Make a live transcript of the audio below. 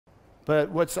But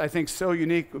what's, I think, so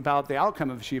unique about the outcome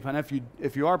of a sheep hunt,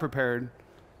 if you are prepared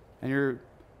and you're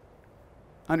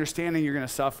understanding you're going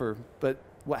to suffer, but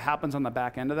what happens on the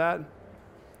back end of that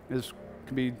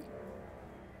can be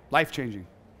life-changing.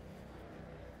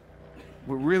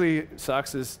 What really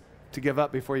sucks is to give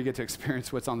up before you get to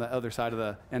experience what's on the other side of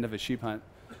the end of a sheep hunt.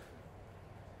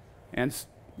 And,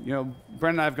 you know,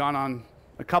 Brent and I have gone on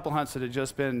a couple hunts that have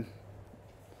just been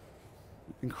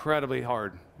incredibly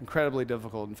hard, incredibly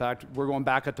difficult. In fact, we're going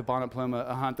back up to Bonnet Plume,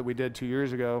 a hunt that we did 2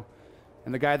 years ago,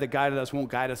 and the guy that guided us won't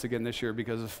guide us again this year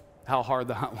because of how hard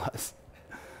the hunt was,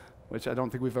 which I don't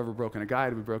think we've ever broken a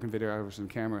guide. We've broken videographers and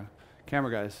camera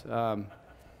guys.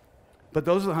 But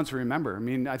those are the hunts we remember. I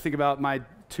mean, I think about my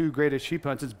 2 greatest sheep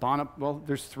hunts. It's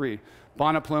there's 3.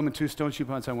 Bonnet Plume and 2 stone sheep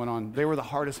hunts I went on. They were the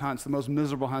hardest hunts, the most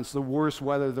miserable hunts, the worst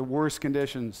weather, the worst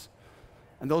conditions.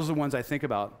 And those are the ones I think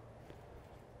about.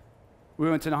 We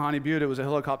went to Nahanni Butte. It was a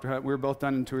helicopter hunt. We were both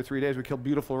done in 2 or 3 days. We killed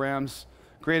beautiful rams.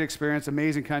 Great experience,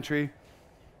 amazing country.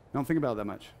 Don't think about it that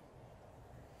much.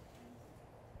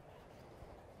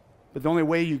 But the only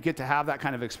way you get to have that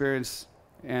kind of experience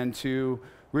and to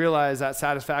realize that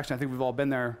satisfaction, I think we've all been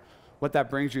there, what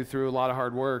that brings you through a lot of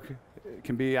hard work, it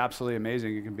can be absolutely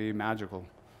amazing. It can be magical.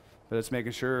 But it's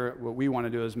making sure, what we want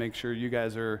to do is make sure you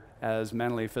guys are as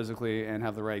mentally, physically, and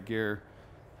have the right gear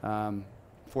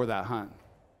for that hunt.